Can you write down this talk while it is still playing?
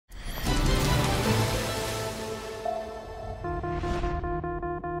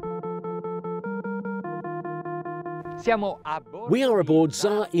We are aboard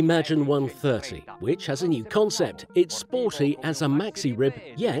ZAR Imagine 130, which has a new concept. It's sporty as a maxi rib,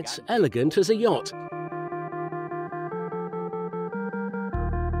 yet elegant as a yacht.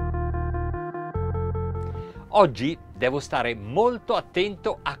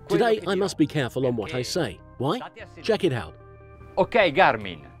 Today I must be careful on what I say. Why? Check it out. Ok,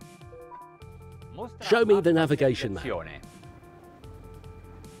 Garmin. Show me the navigation map.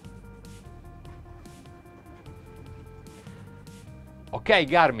 Ok,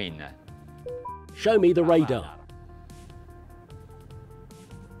 Garmin. Show me the radar.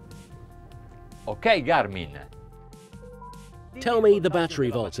 Ok, Garmin. Tell me the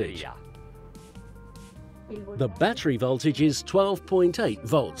battery voltage. The battery voltage is 12.8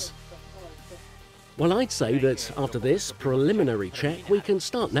 volts. Well, I'd say that after this preliminary check, we can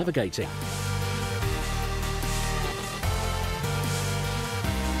start navigating.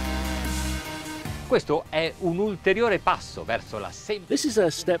 This is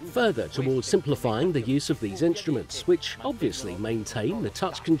a step further towards simplifying the use of these instruments, which obviously maintain the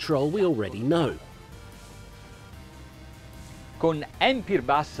touch control we already know. With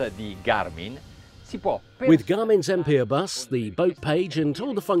Garmin's Ampere Bus, the boat page and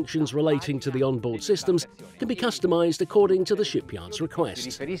all the functions relating to the onboard systems can be customized according to the shipyard's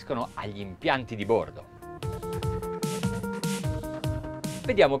requests.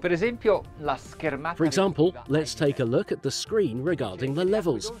 For example, let's take a look at the screen regarding the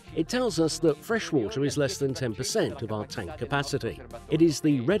levels. It tells us that fresh water is less than 10% of our tank capacity. It is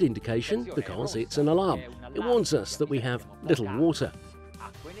the red indication because it's an alarm. It warns us that we have little water.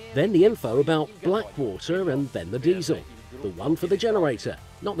 Then the info about black water and then the diesel. The one for the generator,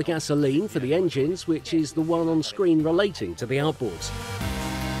 not the gasoline for the engines, which is the one on screen relating to the outboards.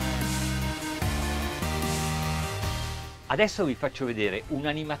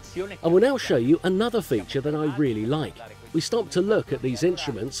 I will now show you another feature that I really like. We stopped to look at these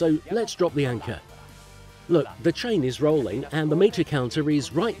instruments, so let's drop the anchor. Look, the chain is rolling and the meter counter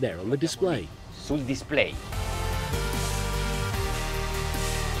is right there on the display.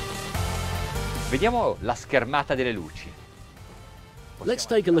 Let's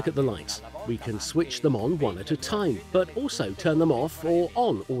take a look at the lights. We can switch them on one at a time, but also turn them off or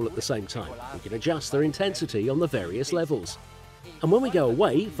on all at the same time. We can adjust their intensity on the various levels. And when we go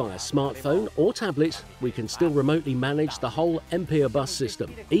away via smartphone or tablet, we can still remotely manage the whole Ampere Bus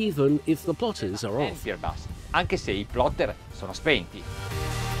system, even if the plotters are off.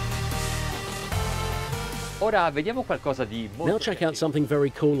 Now check out something very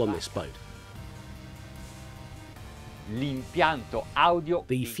cool on this boat. The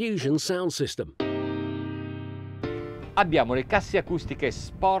Fusion sound system. We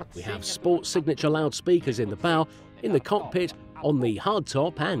have sport signature loudspeakers in the bow, in the cockpit, on the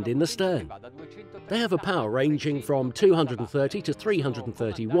hardtop and in the stern. They have a power ranging from 230 to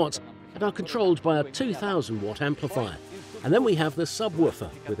 330 watts and are controlled by a 2000 watt amplifier. And then we have the subwoofer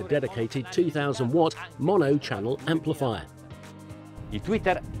with a dedicated 2000 watt mono channel amplifier.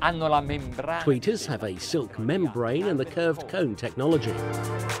 Tweeters have a silk membrane and the curved cone technology.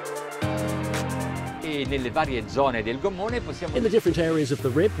 In the different areas of the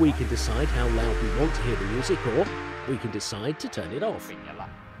rib, we can decide how loud we want to hear the music, or we can decide to turn it off.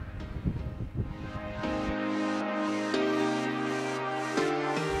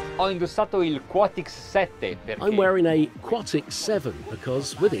 I'm wearing a Quatix 7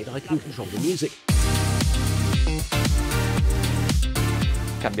 because with it I can control the music.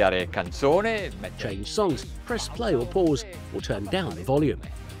 Change songs, press play or pause, or turn down the volume.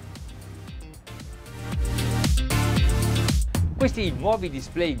 These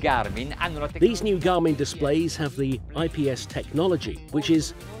new Garmin displays have the IPS technology, which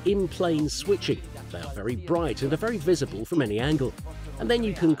is in-plane switching. They are very bright and are very visible from any angle. And then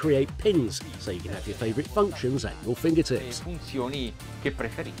you can create pins, so you can have your favourite functions at your fingertips.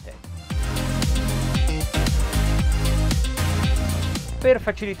 To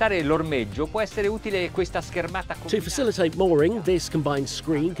facilitate mooring, this combined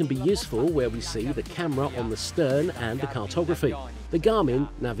screen can be useful where we see the camera on the stern and the cartography. The Garmin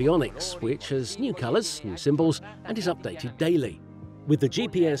Navionics, which has new colours, new symbols, and is updated daily. With the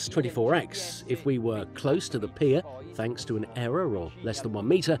GPS 24X, if we were close to the pier, thanks to an error or less than 1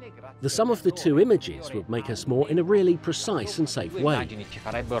 metre, the sum of the two images would make us moor in a really precise and safe way.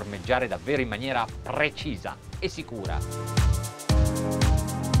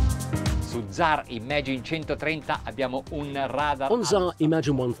 On ZAR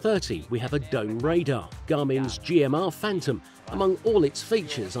Imagine 130, we have a dome radar, Garmin's GMR Phantom. Among all its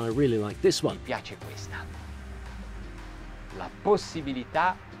features, I really like this one.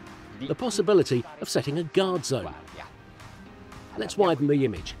 The possibility of setting a guard zone. Let's widen the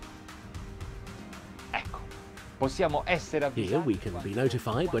image. Ecco, possiamo essere Here we can be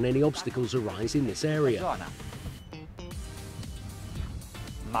notified when any obstacles arise in this area. zona.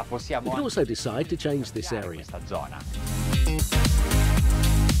 Ma possiamo We can also decide to change this anche area. questa zona.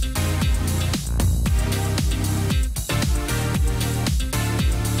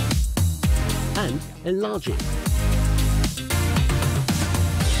 And enlarge it.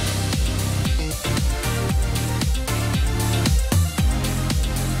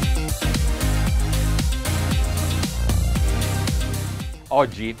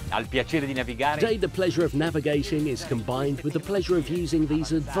 Oggi, al piacere di navigare, Today, the pleasure of navigating is combined with the pleasure of using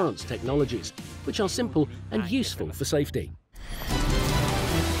these advanced technologies, which are simple and useful for safety.